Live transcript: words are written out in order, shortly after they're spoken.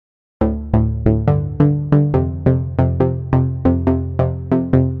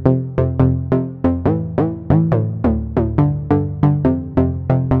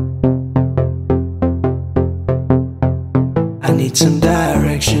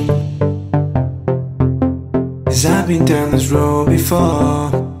been down this road before.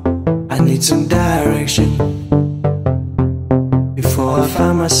 I need some direction before I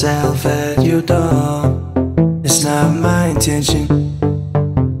find myself at your door. It's not my intention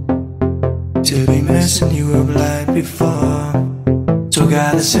to be messing you up like before. So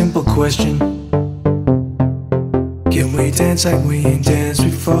got a simple question: can we dance like we ain't danced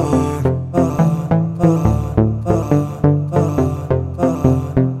before?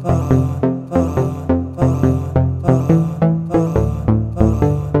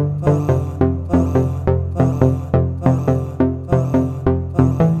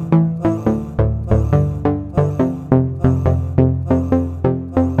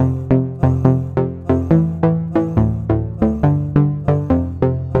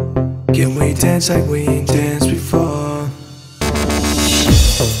 Can we dance like we ain't danced before?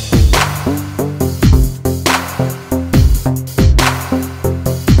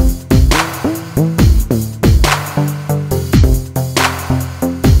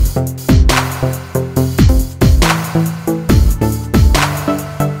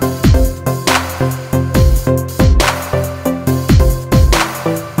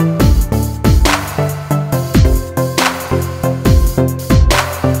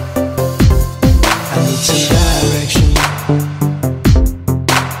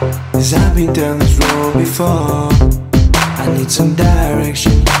 Cause I've been down this road before. I need some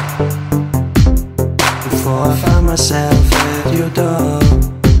direction before I find myself at your door.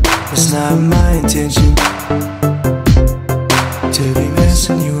 It's not my intention to be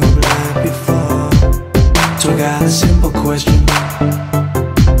messing you up like before. So I got a simple question: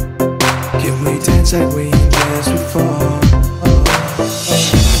 can we dance like we ain't danced before?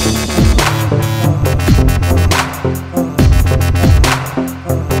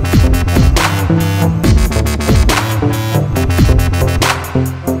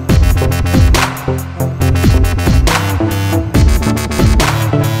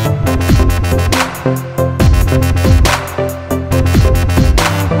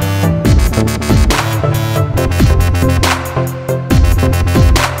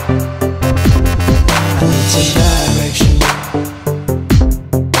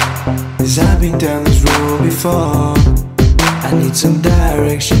 Cause I've been down this road before. I need some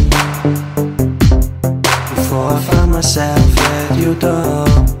direction before I find myself at your door.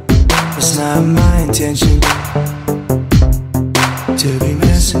 It's not my intention to be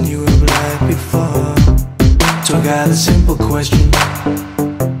messing you up like before. So I got a simple question: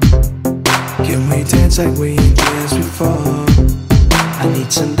 can we dance like we ain't danced before? I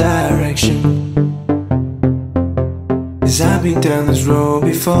need some direction, cause I've been down this road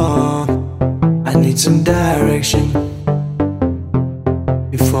before. I need some direction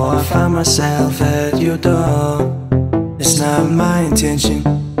before I find myself at your door. It's not my intention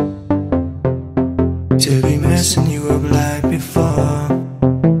to be messing you up like before.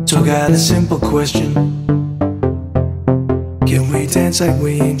 So got a simple question: can we dance like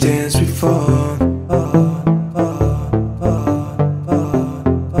we ain't danced before?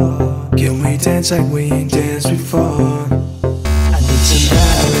 Can we dance like we ain't danced before? I need some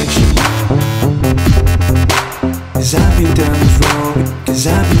direction, cause I've been down this road. Cause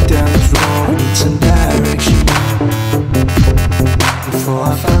I've been down this road. I need some direction before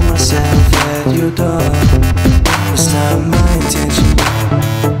I find myself at your door.